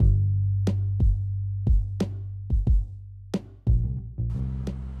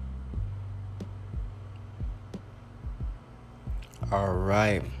All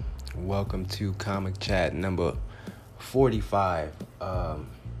right, welcome to Comic Chat number 45. I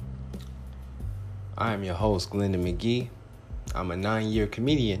am your host, Glendon McGee. I'm a 9-year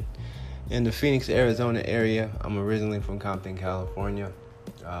comedian in the Phoenix, Arizona area. I'm originally from Compton, California.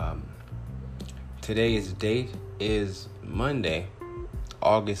 Today's date is Monday,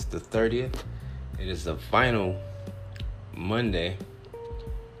 August the 30th. It is the final Monday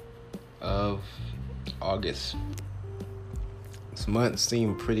of August. This month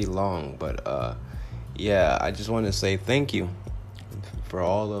seemed pretty long, but I just want to say thank you for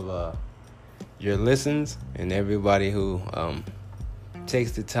all of your listens and everybody who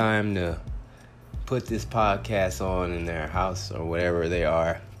takes the time to put this podcast on in their house or whatever they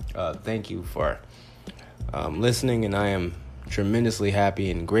are. Thank you for listening, and I am tremendously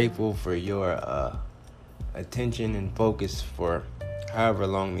happy and grateful for your attention and focus for however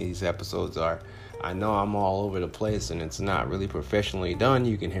long these episodes are. I know I'm all over the place and it's not really professionally done.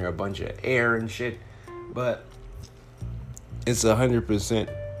 You can hear a bunch of air and shit, but it's 100%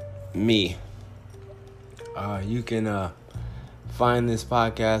 me. You can find this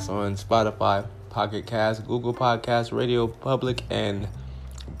podcast on Spotify, Pocket Cast, Google Podcasts, Radio Public, and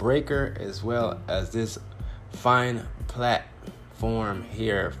Breaker, as well as this fine platform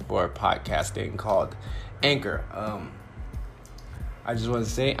here for podcasting called Anchor. I just want to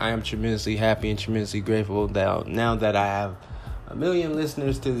say I am tremendously happy and tremendously grateful that now that I have 1 million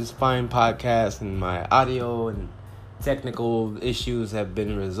listeners to this fine podcast and my audio and technical issues have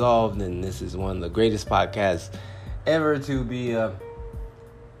been resolved, and this is one of the greatest podcasts ever to be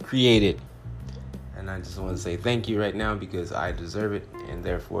created. And I just want to say thank you right now because I deserve it and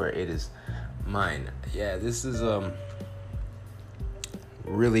therefore it is mine. Yeah, this is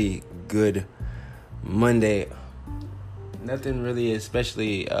really good Monday. Nothing really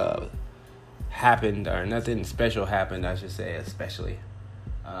especially happened, or nothing special happened, I should say, especially.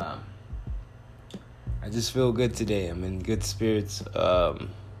 I just feel good today. I'm in good spirits. We're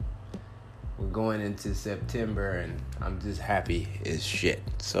going into September, and I'm just happy as shit.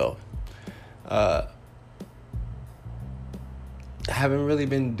 So, I haven't really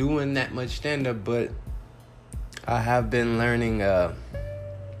been doing that much stand-up, but I have been learning a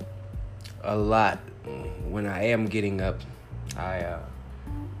lot when I am getting up. I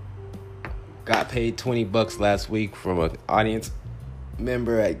got paid $20 last week from an audience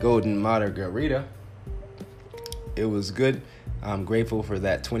member at Golden Margarita. It was good. I'm grateful for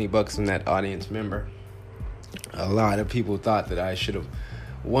that $20 from that audience member. A lot of people thought that I should have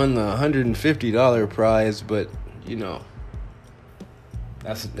won the $150 prize, but you know,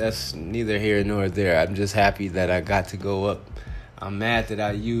 that's neither here nor there. I'm just happy that I got to go up. I'm mad that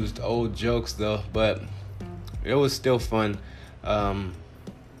I used old jokes though, but it was still fun.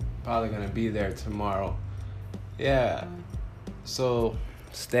 Probably gonna be there tomorrow. Yeah. So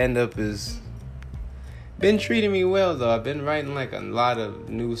stand-up has been treating me well though. I've been writing like a lot of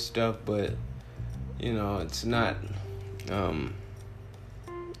new stuff, but you know, it's not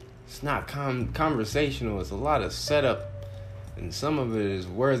conversational. It's a lot of setup, and some of it is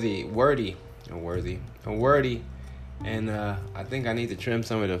wordy. And I think I need to trim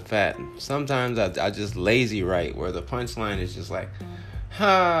some of the fat. Sometimes I just lazy write, where the punchline is just like,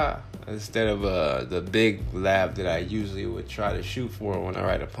 ha, instead of the big laugh that I usually would try to shoot for when I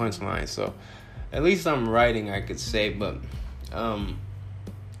write a punchline. So at least I'm writing, I could say, but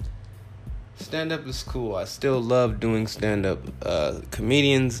stand-up is cool. I still love doing stand-up.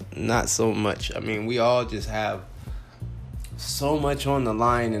 Comedians, not so much. I mean, we all just have so much on the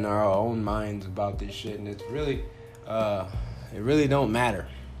line in our own minds about this shit, and it's really... it really don't matter.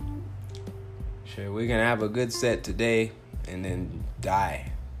 Sure, we're gonna have a good set today and then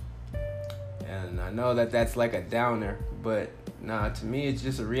die. And I know that that's like a downer, but nah, to me it's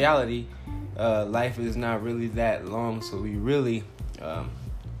just a reality. Life is not really that long, so we really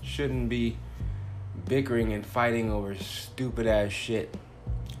shouldn't be bickering and fighting over stupid ass shit.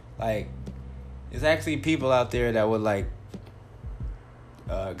 Like, there's actually people out there that would like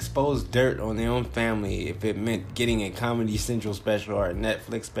expose dirt on their own family if it meant getting a Comedy Central special or a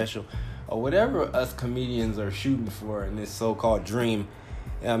Netflix special or whatever us comedians are shooting for in this so-called dream.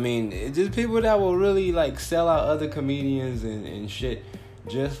 I mean, it's just people that will really like sell out other comedians and shit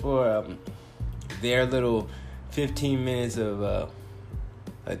just for their little 15 minutes of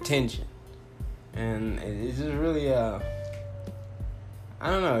attention. And it's just really I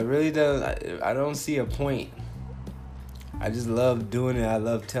don't know, it really does. I don't see a point. I just love doing it. I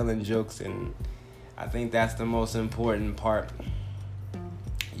love telling jokes, and I think that's the most important part.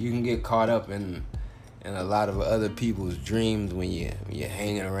 You can get caught up in a lot of other people's dreams when you're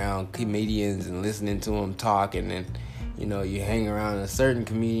hanging around comedians and listening to them talk, and then you hang around a certain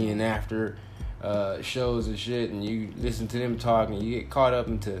comedian after shows and shit, and you listen to them talk, and you get caught up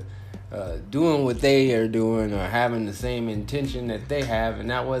into doing what they are doing or having the same intention that they have, and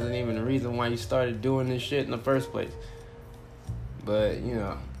that wasn't even the reason why you started doing this shit in the first place. But,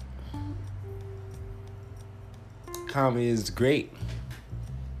 comedy is great.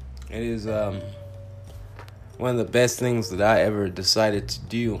 It is one of the best things that I ever decided to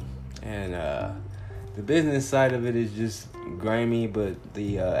do. And the business side of it is just grimy, but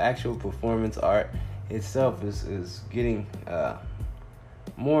the actual performance art itself is getting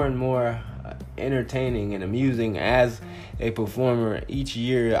more and more entertaining and amusing as a performer. Each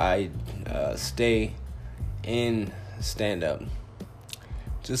year I stay in stand-up.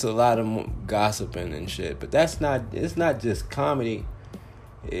 Just a lot of gossiping and shit. But it's not just comedy.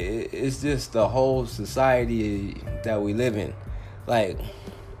 It's just the whole society that we live in. Like,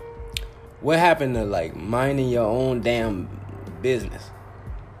 what happened to, like, minding your own damn business?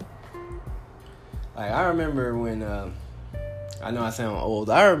 Like, I remember when, I know I sound old.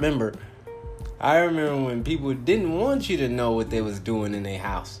 I remember when people didn't want you to know what they was doing in their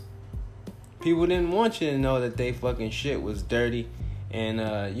house. People didn't want you to know that they fucking shit was dirty. And,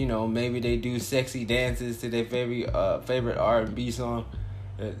 maybe they do sexy dances to their favorite R&B song.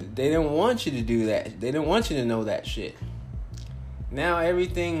 They didn't want you to do that. They didn't want you to know that shit. Now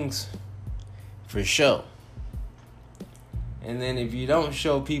everything's for show. And then if you don't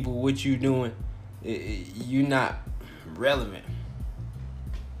show people what you doing, you're not relevant.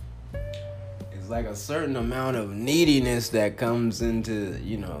 It's like a certain amount of neediness that comes into,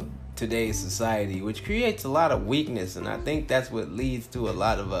 today's society, which creates a lot of weakness. And I think that's what leads to a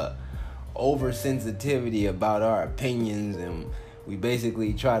lot of oversensitivity about our opinions, and we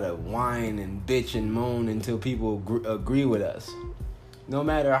basically try to whine and bitch and moan until people agree with us. No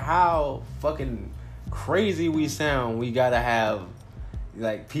matter how fucking crazy we sound, we gotta have,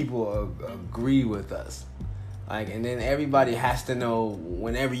 like, people agree with us. Like, and then everybody has to know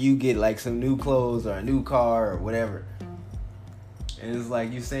whenever you get, like, some new clothes or a new car or whatever. And it's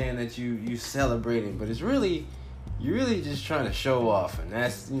like you saying that you celebrating, but it's really, you're really just trying to show off. And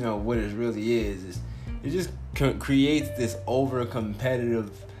that's, what it really is. It just creates this over-competitive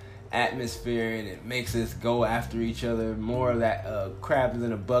atmosphere, and it makes us go after each other. More of that crabs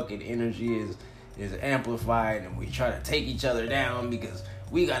in a bucket energy is amplified, and we try to take each other down because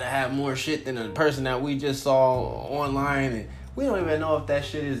we gotta have more shit than the person that we just saw online, and we don't even know if that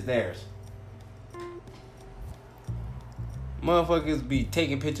shit is theirs. Motherfuckers be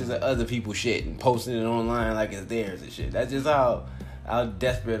taking pictures of other people's shit and posting it online like it's theirs and shit. That's just how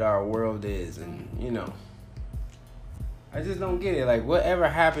desperate our world is. And, I just don't get it. Like, whatever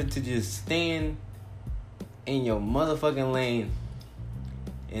happened to just staying in your motherfucking lane?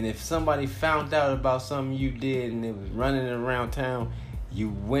 And if somebody found out about something you did and it was running around town, you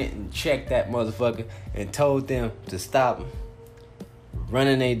went and checked that motherfucker and told them to stop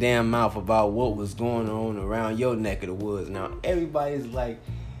running their damn mouth about what was going on around your neck of the woods. Now, everybody's like,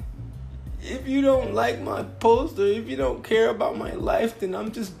 if you don't like my post or if you don't care about my life, then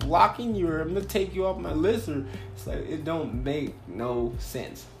I'm just blocking you, or I'm going to take you off my list. Or it's like, it don't make no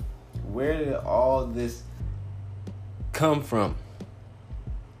sense. Where did all this come from?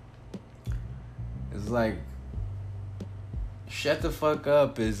 It's like, shut the fuck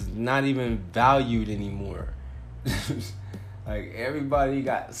up is not even valued anymore. Like, everybody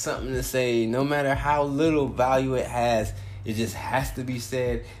got something to say, no matter how little value it has. It just has to be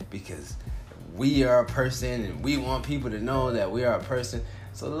said because we are a person and we want people to know that we are a person.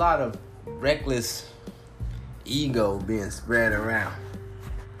 It's a lot of reckless ego being spread around.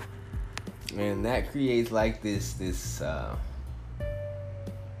 And that creates like this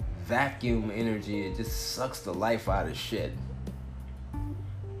vacuum energy. It just sucks the life out of shit.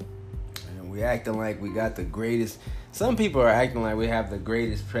 And we acting like we got the greatest. Some people are acting like we have the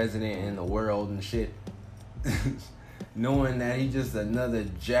greatest president in the world and shit. Knowing that he's just another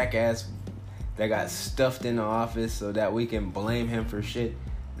jackass that got stuffed in the office so that we can blame him for shit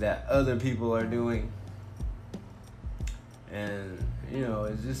that other people are doing. And,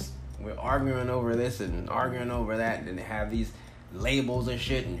 it's just, we're arguing over this and arguing over that, and then they have these labels and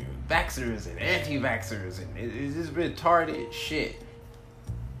shit, and vaxxers and anti-vaxxers, and it's just retarded shit.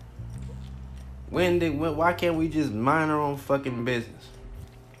 Why can't we just mind our own fucking business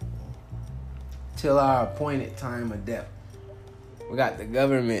till our appointed time of death? We got the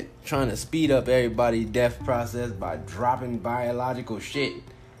government trying to speed up everybody's death process by dropping biological shit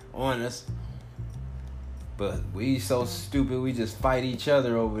on us. But we so stupid, we just fight each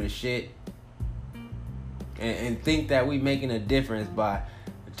other over the shit. And think that we making a difference by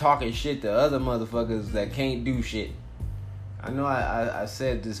talking shit to other motherfuckers that can't do shit. I know I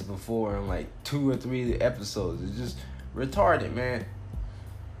said this before in like 2 or 3 episodes. It's just retarded, man.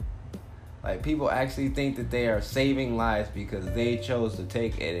 Like, people actually think that they are saving lives because they chose to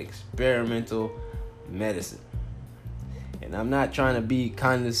take an experimental medicine. And I'm not trying to be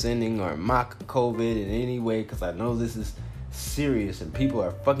condescending or mock COVID in any way, because I know this is serious and people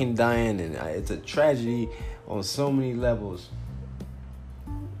are fucking dying, and it's a tragedy on so many levels.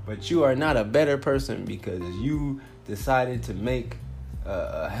 But you are not a better person because you decided to make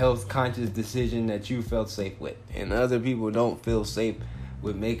a health conscious decision that you felt safe with, and other people don't feel safe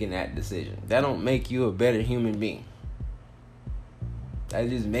with making that decision. That don't make you a better human being. That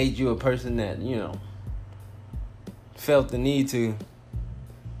just made you a person that, felt the need to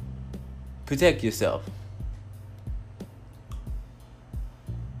protect yourself.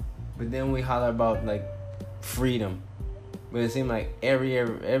 But then we holler about like freedom, but it seems like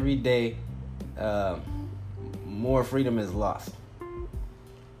every day more freedom is lost.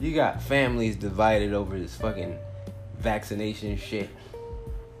 You got families divided over this fucking vaccination shit,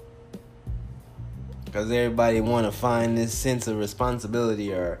 because everybody want to find this sense of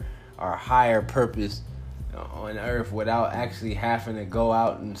responsibility or higher purpose on earth without actually having to go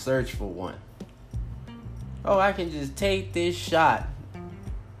out and search for one. Oh, I can just take this shot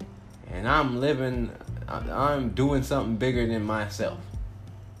and I'm doing something bigger than myself.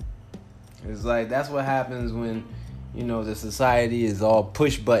 It's like, that's what happens when, the society is all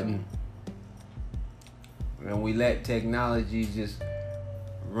push button and we let technology just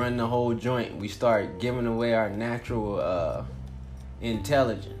run the whole joint. We start giving away our natural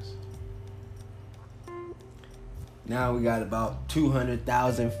intelligence. Now we got about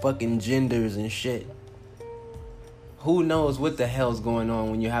 200,000 fucking genders and shit. Who knows what the hell's going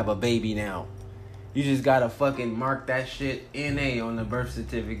on when you have a baby now? You just gotta fucking mark that shit NA on the birth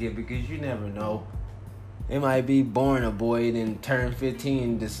certificate, because you never know. It might be born a boy, then turn 15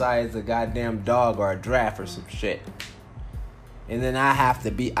 and decides a goddamn dog or a giraffe or some shit. And then I have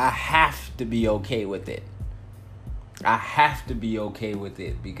to be okay with it. I have to be okay with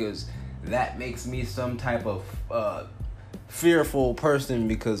it, because that makes me some type of fearful person,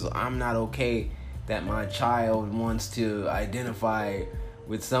 because I'm not okay that my child wants to identify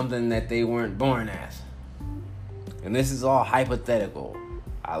with something that they weren't born as. And this is all hypothetical.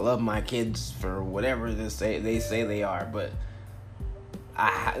 I love my kids for whatever they say they are, but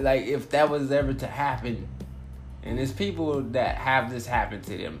if that was ever to happen, and there's people that have this happen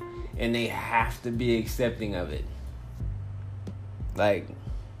to them, and they have to be accepting of it. Like,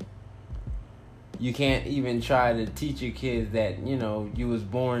 you can't even try to teach your kids that, you was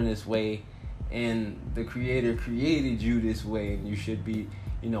born this way and the Creator created you this way and you should be,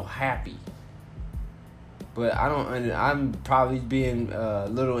 happy. But I'm probably being a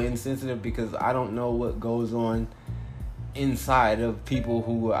little insensitive, because I don't know what goes on inside of people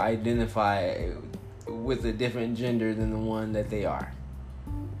who identify with a different gender than the one that they are.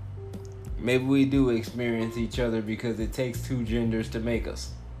 Maybe we do experience each other because it takes 2 genders to make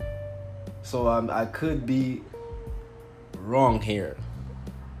us. So I could be wrong here.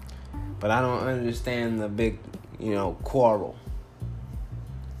 But I don't understand the big, quarrel.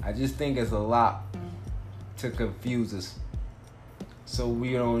 I just think it's a lot to confuse us. So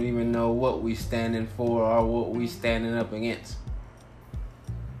we don't even know what we standing for or what we standing up against.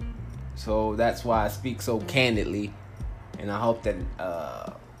 So that's why I speak so candidly. And I hope that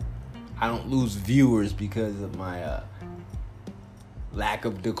I don't lose viewers because of my lack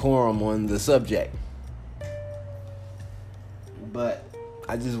of decorum on the subject. But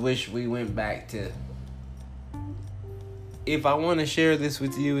I just wish we went back to, if I want to share this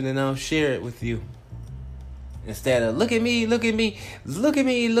with you, then I'll share it with you. Instead of look at me, look at me, look at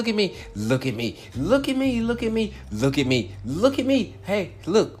me, look at me, look at me, look at me, look at me, look at me, look at me. Hey,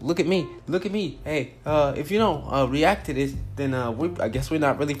 look at me, look at me. Hey, if you don't react to this, then I guess we're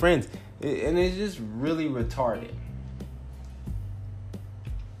not really friends. And it's just really retarded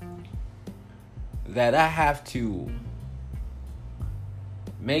that I have to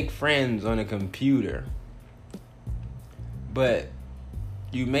make friends on a computer, but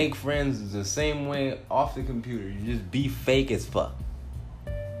you make friends the same way off the computer. You just be fake as fuck.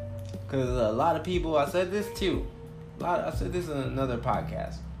 Because a lot of people, I said this too. I said this in another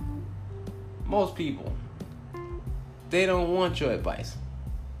podcast. Most people, they don't want your advice.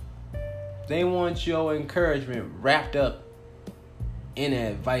 They want your encouragement wrapped up in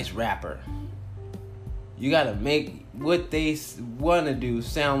an advice wrapper. You gotta make what they want to do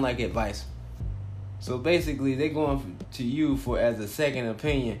sound like advice. So basically, they're going to you for as a second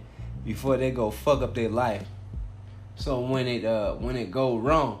opinion before they go fuck up their life. So when it go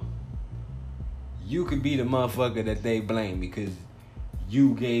wrong, you could be the motherfucker that they blame because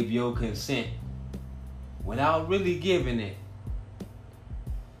you gave your consent without really giving it,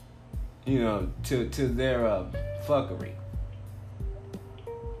 to their fuckery.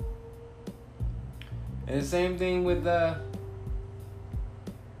 And the same thing with other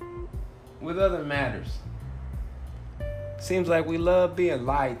matters. Seems like we love being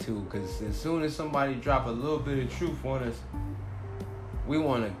lied to, because as soon as somebody drop a little bit of truth on us, we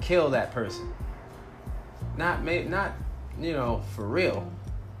want to kill that person. Not for real,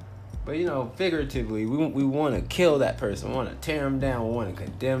 but figuratively, we want to kill that person. We want to tear them down. We want to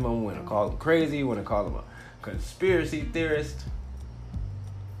condemn them. We want to call them crazy. We want to call them a conspiracy theorist.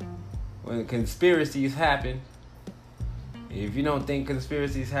 When conspiracies happen, if you don't think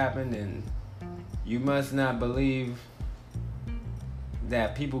conspiracies happen, then you must not believe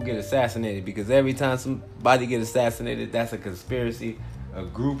that people get assassinated, because every time somebody gets assassinated, that's a conspiracy. A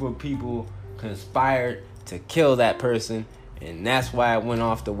group of people conspired to kill that person, and that's why it went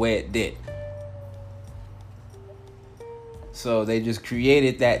off the way it did. So they just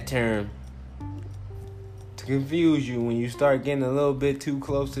created that term to confuse you when you start getting a little bit too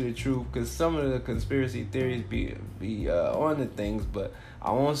close to the truth, because some of the conspiracy theories be on the things, but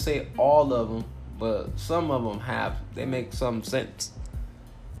I won't say all of them, but some of them they make some sense.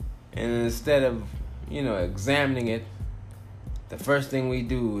 And instead of examining it, the first thing we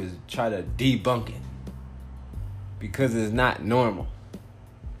do is try to debunk it, because it's not normal.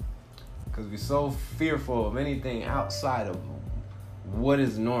 Because we're so fearful of anything outside of what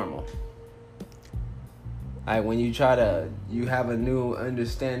is normal. Like when you have a new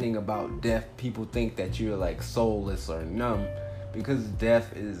understanding about death, people think that you're like soulless or numb, because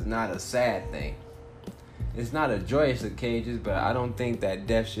death is not a sad thing. It's not a joyous occasion, but I don't think that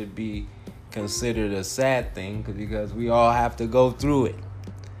death should be considered a sad thing, because we all have to go through it.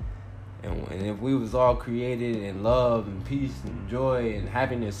 And if we was all created in love and peace and joy and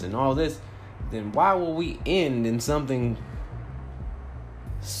happiness and all this, then why will we end in something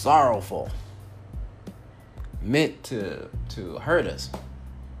sorrowful, meant to hurt us?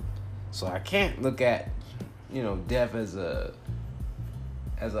 So I can't look at death as an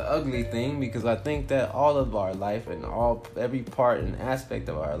ugly thing, because I think that all of our life and every part and aspect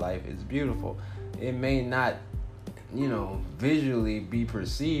of our life is beautiful. It may not visually be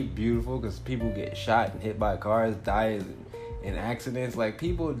perceived beautiful, because people get shot and hit by cars, die in accidents. Like,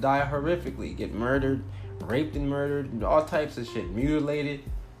 people die horrifically, get murdered, raped and murdered, all types of shit, mutilated.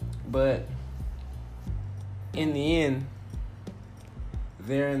 But in the end,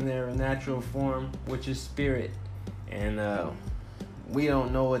 they're in their natural form, which is spirit. And we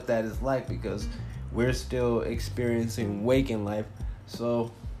don't know what that is like, because we're still experiencing waking life.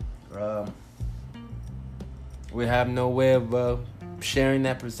 So we have no way of sharing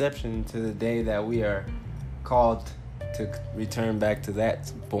that perception to the day that we are called to return back to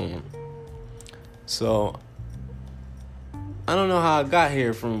that form. So I don't know how I got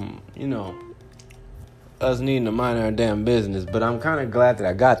here from us needing to mind our damn business, but I'm kind of glad that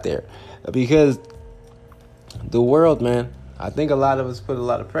I got there, because the world, man, I think a lot of us put a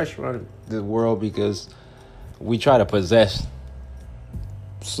lot of pressure on the world, because we try to possess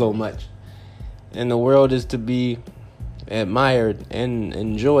so much. And the world is to be admired and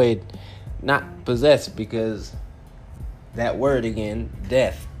enjoyed, not possessed, because that word again,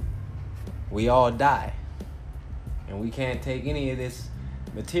 death. We all die. And we can't take any of this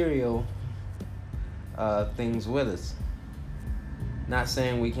material things with us. Not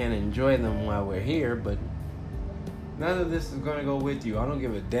saying we can't enjoy them while we're here, but none of this is going to go with you. I don't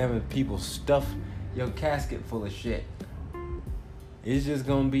give a damn if people stuff your casket full of shit. It's just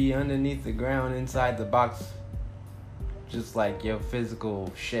going to be underneath the ground inside the box, just like your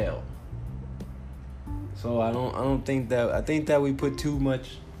physical shell. So I think that we put too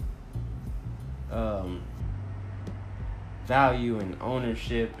much value and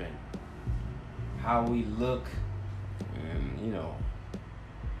ownership and how we look, and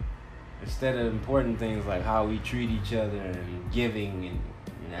instead of important things like how we treat each other and giving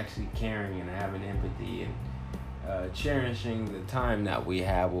and actually caring and having empathy and cherishing the time that we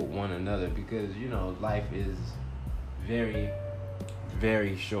have with one another, because life is very,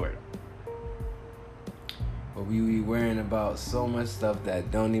 very short. But we be worrying about so much stuff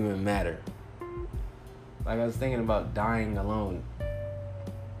that don't even matter. Like, I was thinking about dying alone.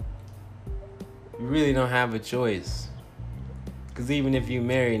 You really don't have a choice. Because even if you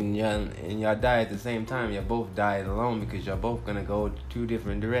married and y'all die at the same time, y'all both die alone, because y'all both gonna go two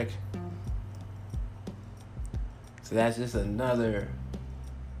different directions. So that's just another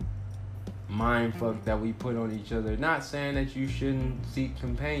mind fuck that we put on each other. Not saying that you shouldn't seek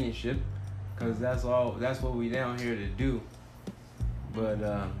companionship, Cause that's what we down here to do. But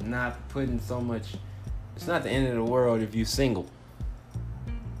not putting so much. It's not the end of the world if you're single.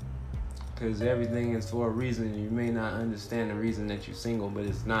 Cause everything is for a reason. You may not understand the reason that you're single, but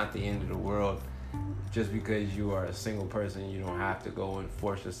it's not the end of the world. Just because you are a single person, you don't have to go and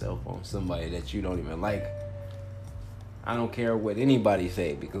force yourself on somebody that you don't even like. I don't care what anybody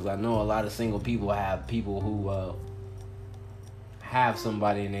say, because I know a lot of single people have people who have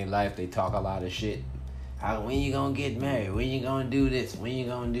somebody in their life. They talk a lot of shit. When you gonna get married? When you gonna do this? When you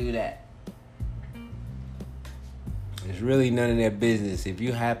gonna do that? It's really none of their business. If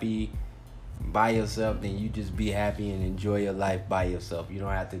you're happy by yourself, then you just be happy and enjoy your life by yourself. You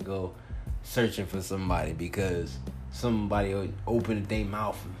don't have to go searching for somebody because somebody will open their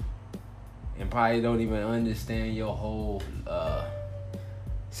mouth and probably don't even understand your whole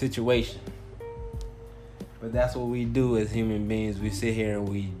situation. But that's what we do as human beings. We sit here and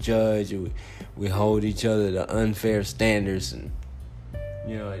we judge, and we hold each other to unfair standards, and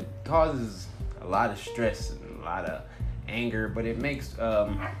it causes a lot of stress and a lot of anger. But it makes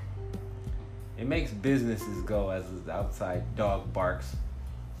businesses go, as the outside dog barks.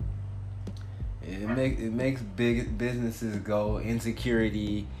 It makes big businesses go.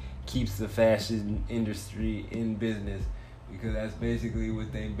 Insecurity keeps the fashion industry in business, because that's basically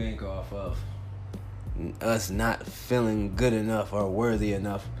what they bank off of. Us not feeling good enough or worthy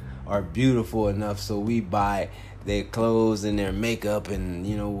enough or beautiful enough, so we buy their clothes and their makeup and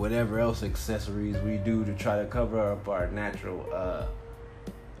whatever else accessories we do to try to cover up our natural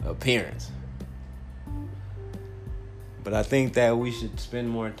appearance. But I think that we should spend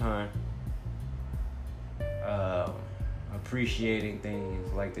more time appreciating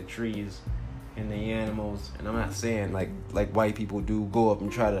things like the trees and the animals. And I'm not saying like white people do, go up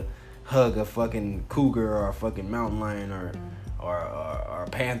and try to hug a fucking cougar or a fucking mountain lion or a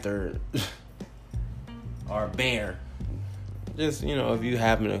panther or a bear. Just if you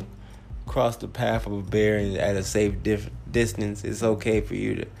happen to cross the path of a bear at a safe distance, it's okay for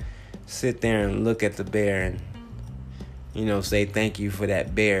you to sit there and look at the bear and say thank you for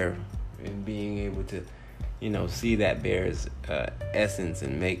that bear, and being able to see that bear's essence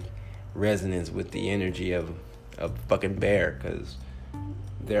and make resonance with the energy of a fucking bear, because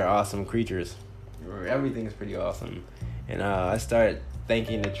they're awesome creatures. Everything's pretty awesome. And I start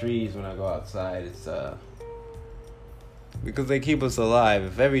thanking the trees when I go outside. It's because they keep us alive.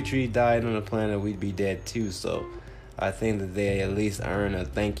 If every tree died on the planet, we'd be dead too. So I think that they at least earn a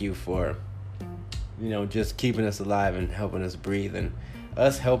thank you for just keeping us alive and helping us breathe, and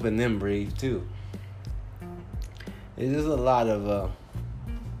us helping them breathe too. It's just a lot of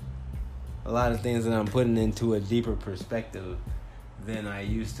things that I'm putting into a deeper perspective than I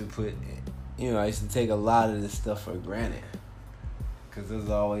used to put. I used to take a lot of this stuff for granted, because it's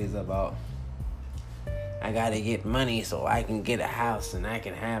always about, I gotta get money so I can get a house, and I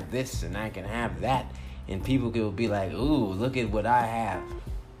can have this and I can have that, and people will be like, ooh, look at what I have.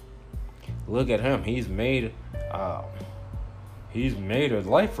 Look at him. He's made a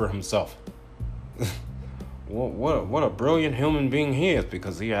life for himself. What a brilliant human being he is,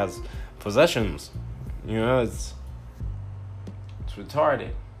 because he has possessions. It's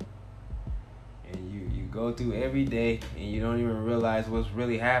retarded. And you go through every day and you don't even realize what's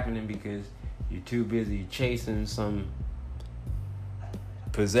really happening, because you're too busy chasing some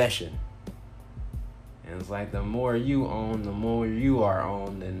possession. And it's like, the more you own, the more you are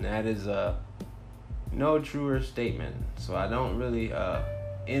owned, and that is no truer statement. So I don't really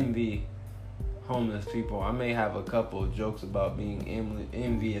envy homeless people. I may have a couple of jokes about being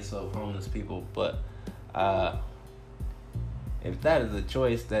envious of homeless people, but if that is a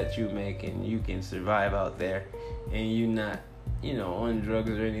choice that you make and you can survive out there, and you're not on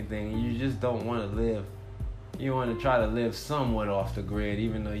drugs or anything, you just don't want to live, you want to try to live somewhat off the grid,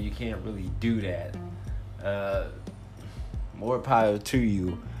 even though you can't really do that, more power to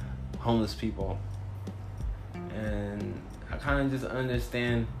you, homeless people. And I kind of just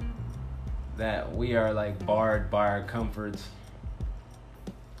understand that we are like barred by our comforts.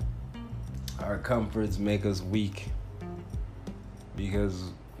 Our comforts make us weak,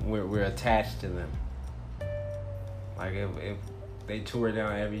 because we're attached to them. Like if they tore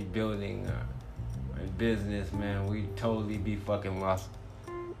down every building and business, man, we'd totally be fucking lost.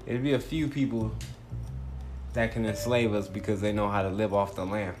 It'd be a few people that can enslave us because they know how to live off the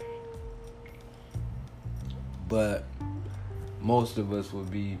land. But most of us would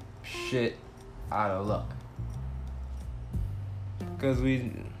be shit out of luck, because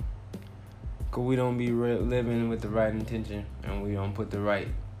we don't be living with the right intention, and we don't put the right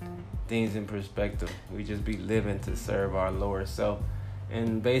things in perspective. We just be living to serve our lower self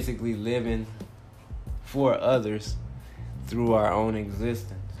and basically living for others through our own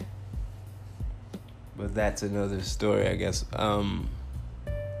existence. But that's another story, I guess.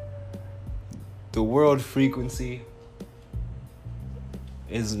 The world frequency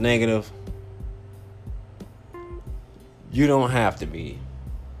is negative. You don't have to be.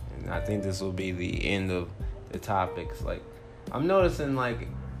 And I think this will be the end of the topics. Like, I'm noticing, like,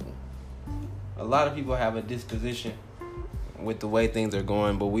 a lot of people have a disposition with the way things are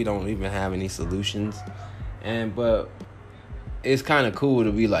going, but we don't even have any solutions. But it's kind of cool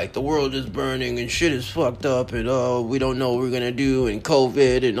to be like, the world is burning and shit is fucked up and we don't know what we're gonna do and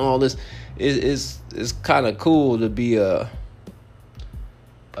COVID and all this. It's kind of cool to be a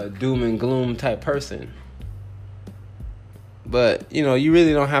doom and gloom type person. But, you know, you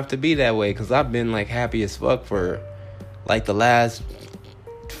really don't have to be that way, because I've been, like, happy as fuck for, like, the last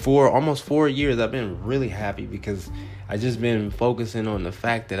almost 4 years. I've been really happy because I just been focusing on the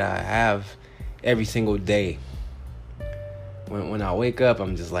fact that I have every single day. When I wake up,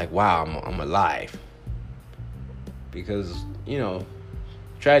 I'm just like, wow, I'm alive. Because, you know,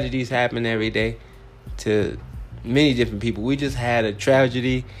 tragedies happen every day to many different people. We just had a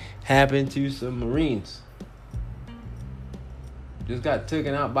tragedy happen to some Marines. Just got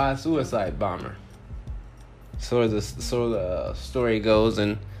taken out by a suicide bomber. So the story goes,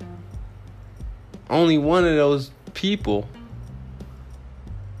 and only one of those people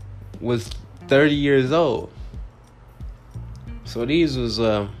was 30 years old. So these was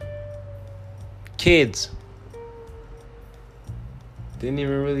kids. Didn't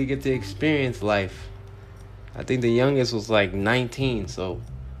even really get to experience life. I think the youngest was like 19, so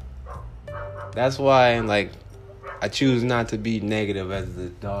that's why, like, I choose not to be negative as the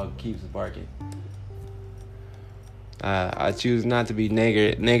dog keeps barking. I choose not to be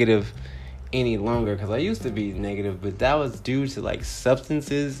negative any longer, because I used to be negative, but that was due to, like,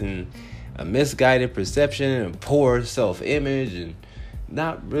 substances and a misguided perception and poor self-image and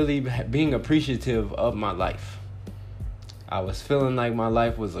not really being appreciative of my life. I was feeling like my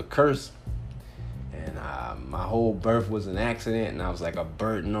life was a curse, and my whole birth was an accident, and I was like a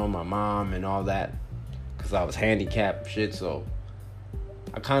burden on my mom and all that, because I was handicapped and shit. So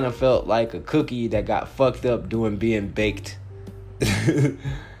I kind of felt like a cookie that got fucked up being baked.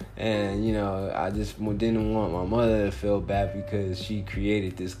 And, you know, I just didn't want my mother to feel bad because she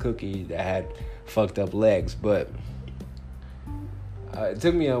created this cookie that had fucked up legs. But it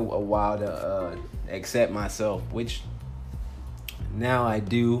took me a while to accept myself, which now I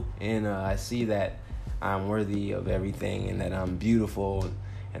do. And I see that I'm worthy of everything and that I'm beautiful.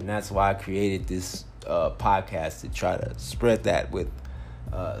 And that's why I created this podcast, to try to spread that with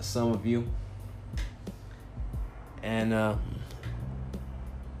some of you. And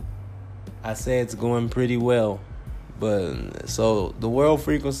I say it's going pretty well. But so the world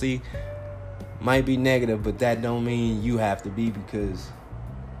frequency might be negative, but that don't mean you have to be, because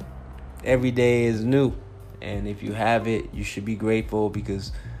every day is new. And if you have it, you should be grateful,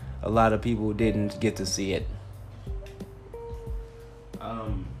 because a lot of people didn't get to see it.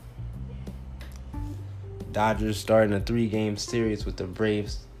 Dodgers starting a 3-game series with the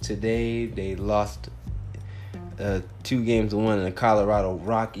Braves today. They lost 2-1 in the Colorado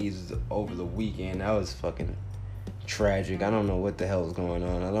Rockies over the weekend. That was fucking tragic. I don't know what the hell is going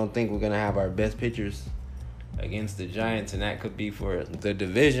on. I don't think we're going to have our best pitchers against the Giants, and that could be for the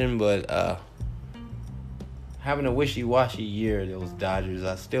division, but having a wishy-washy year, those Dodgers.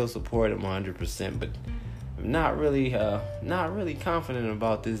 I still support them 100%, but I'm not really confident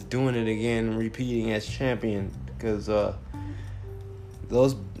about this doing it again, repeating as champion, because the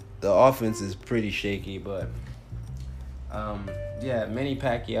offense is pretty shaky. But Manny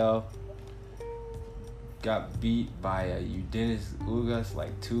Pacquiao got beat by Eugenio Ugas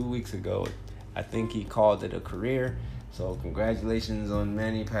like 2 weeks ago. I think he called it a career. So congratulations on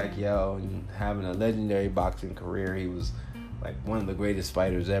Manny Pacquiao and having a legendary boxing career. He was like one of the greatest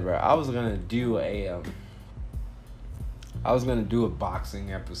fighters ever. I was gonna do a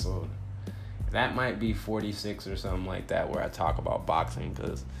boxing episode. That might be 46 or something like that, where I talk about boxing,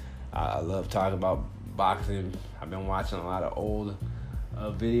 because I love talking about boxing. I've been watching a lot of old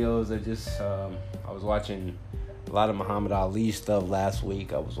videos. I was watching a lot of Muhammad Ali stuff last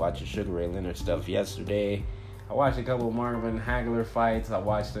week. I was watching Sugar Ray Leonard stuff yesterday. I watched a couple of Marvin Hagler fights. I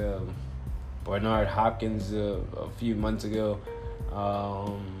watched Bernard Hopkins a few months ago.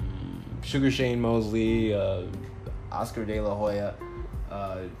 Sugar Shane Mosley, Oscar De La Hoya,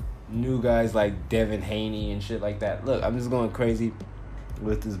 new guys like Devin Haney and shit like that. Look, I'm just going crazy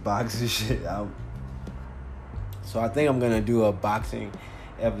with this boxing shit. So I think I'm going to do a boxing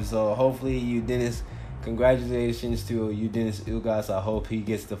episode. Hopefully you, Dennis, congratulations to Eugenio Ugas. I hope he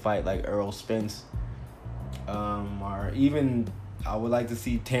gets to fight like Errol Spence. Or even I would like to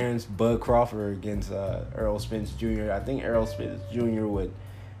see Terrence Bud Crawford against Errol Spence Jr. I think Errol Spence Jr.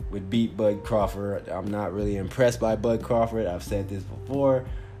 would beat Bud Crawford. I'm not really impressed by Bud Crawford. I've said this before.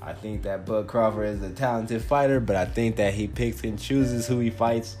 I think that Bud Crawford is a talented fighter, but I think that he picks and chooses who he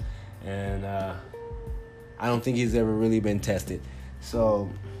fights, and I don't think he's ever really been tested. So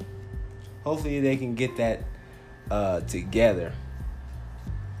hopefully they can get that together,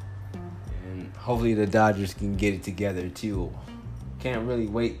 and hopefully the Dodgers can get it together too. Can't really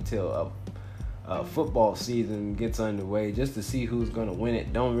wait till a football season gets underway just to see who's going to win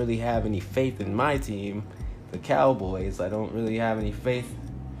it. Don't really have any faith in my team, the Cowboys. I don't really have any faith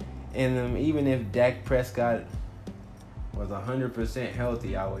in them. Even if Dak Prescott was 100%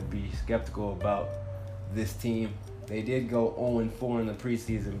 healthy, I would be skeptical about this team. They did go 0-4 in the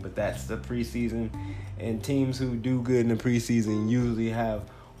preseason, but that's the preseason. And teams who do good in the preseason usually have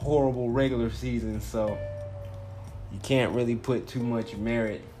horrible regular seasons, so you can't really put too much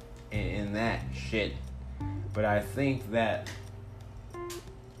merit in that shit. But I think that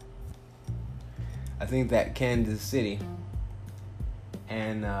Kansas City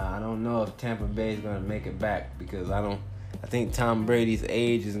and I don't know if Tampa Bay is going to make it back, because I think Tom Brady's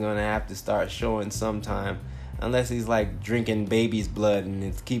age is going to have to start showing sometime, unless he's like drinking baby's blood and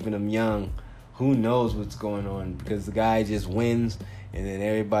it's keeping him young. Who knows what's going on, because the guy just wins and then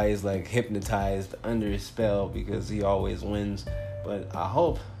everybody's like hypnotized under his spell because he always wins. But I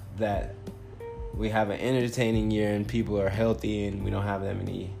hope that we have an entertaining year and people are healthy and we don't have that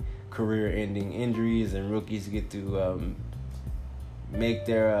many career-ending injuries, and rookies get to make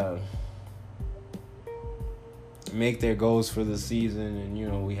their goals for the season,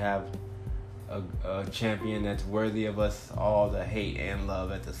 and we have a champion that's worthy of us all the hate and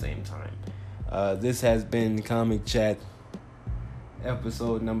love at the same time. This has been Comic Chat,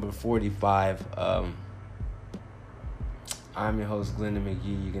 episode number 45. I'm your host, Glendon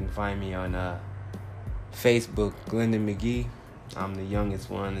McGee. You can find me on Facebook, Glendon McGee. I'm the youngest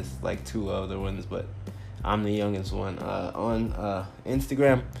one. It's like two other ones, but I'm the youngest one. On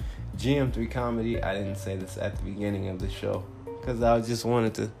Instagram, GM3 Comedy. I didn't say this at the beginning of the show because I just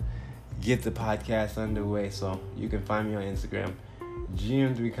wanted to get the podcast underway. So you can find me on Instagram,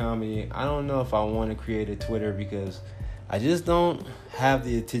 GM3 Comedy. I don't know if I want to create a Twitter because I just don't have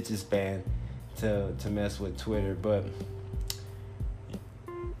the attention span to mess with Twitter. But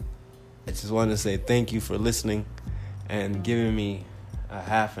I just want to say thank you for listening and giving me a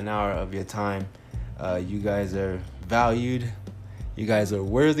half an hour of your time. You guys are valued. You guys are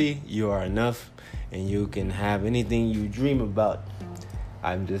worthy. You are enough. And you can have anything you dream about.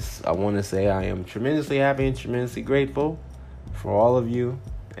 I want to say I am tremendously happy and tremendously grateful for all of you.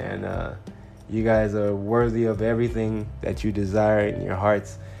 And you guys are worthy of everything that you desire in your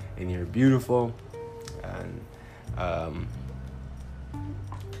hearts. And you're beautiful. And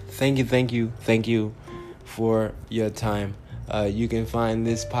thank you for your time. You can find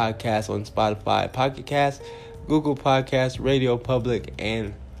this podcast on Spotify, Pocket Cast, Google Podcasts, Radio Public,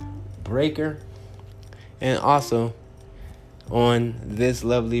 and Breaker. And also on this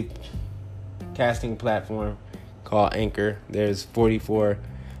lovely casting platform called Anchor. There's 44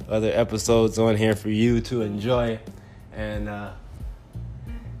 other episodes on here for you to enjoy. And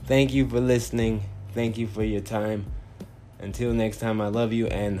thank you for listening. Thank you for your time. Until next time, I love you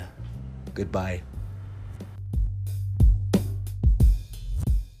and goodbye.